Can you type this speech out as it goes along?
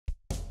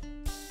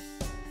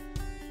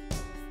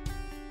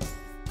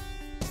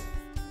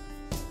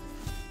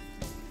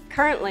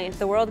Currently,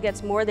 the world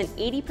gets more than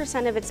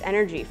 80% of its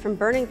energy from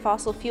burning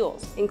fossil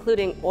fuels,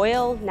 including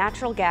oil,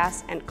 natural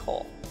gas, and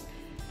coal.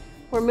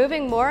 We're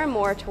moving more and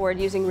more toward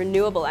using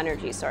renewable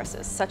energy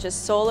sources, such as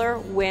solar,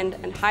 wind,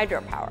 and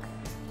hydropower.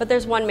 But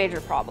there's one major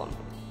problem.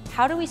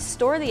 How do we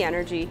store the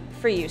energy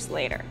for use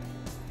later?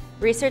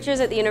 Researchers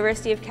at the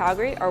University of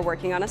Calgary are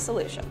working on a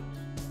solution.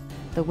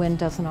 The wind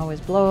doesn't always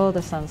blow,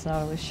 the sun's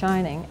not always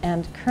shining,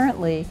 and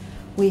currently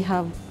we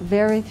have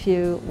very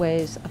few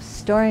ways of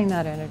storing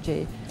that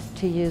energy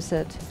to use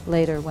it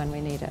later when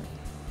we need it.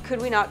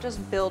 Could we not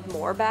just build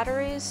more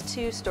batteries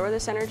to store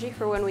this energy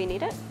for when we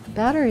need it?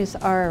 Batteries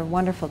are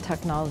wonderful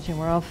technology and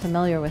we're all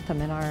familiar with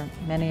them in our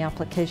many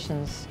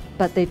applications,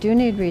 but they do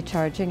need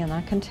recharging and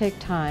that can take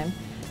time.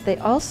 They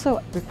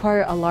also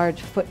require a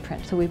large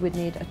footprint, so we would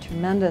need a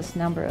tremendous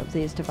number of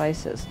these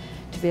devices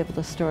to be able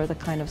to store the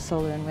kind of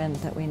solar and wind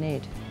that we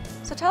need.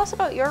 So tell us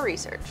about your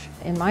research.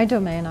 In my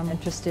domain, I'm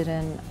interested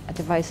in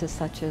devices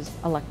such as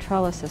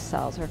electrolysis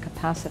cells or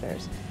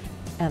capacitors.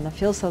 And the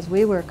fuel cells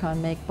we work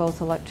on make both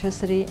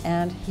electricity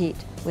and heat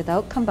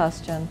without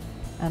combustion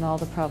and all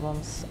the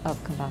problems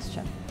of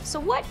combustion. So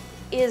what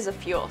is a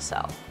fuel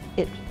cell?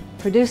 It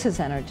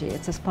produces energy.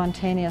 It's a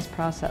spontaneous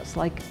process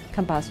like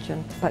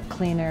combustion, but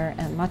cleaner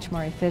and much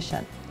more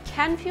efficient.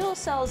 Can fuel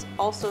cells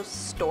also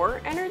store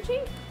energy?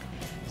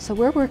 So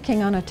we're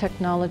working on a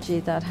technology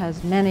that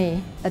has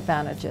many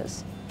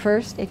advantages.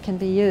 First, it can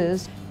be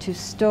used to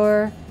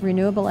store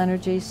renewable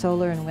energy,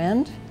 solar and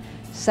wind.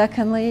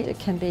 Secondly, it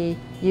can be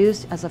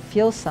used as a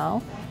fuel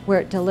cell where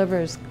it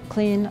delivers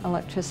clean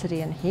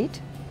electricity and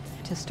heat.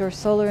 To store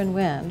solar and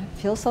wind,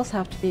 fuel cells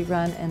have to be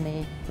run in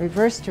the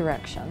reverse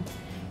direction.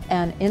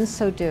 And in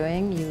so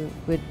doing, you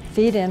would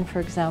feed in,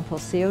 for example,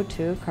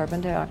 CO2, carbon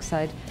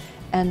dioxide,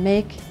 and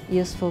make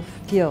useful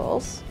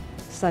fuels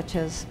such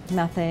as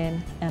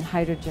methane and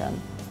hydrogen.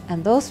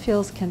 And those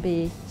fuels can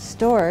be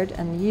stored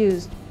and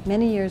used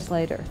many years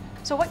later.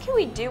 So what can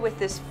we do with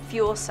this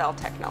fuel cell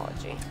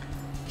technology?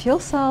 Fuel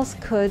cells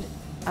could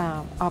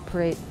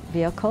operate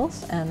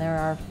vehicles, and there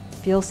are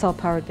fuel cell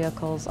powered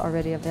vehicles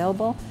already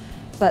available,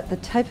 but the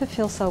type of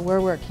fuel cell we're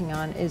working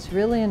on is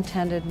really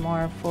intended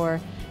more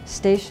for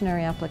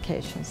stationary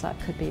applications. That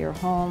could be your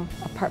home,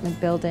 apartment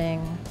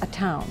building, a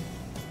town.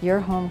 Your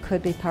home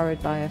could be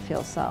powered by a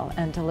fuel cell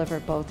and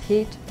deliver both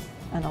heat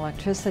and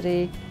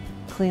electricity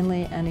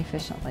cleanly and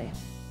efficiently.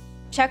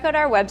 Check out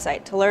our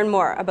website to learn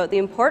more about the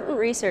important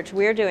research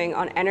we're doing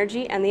on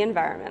energy and the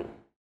environment.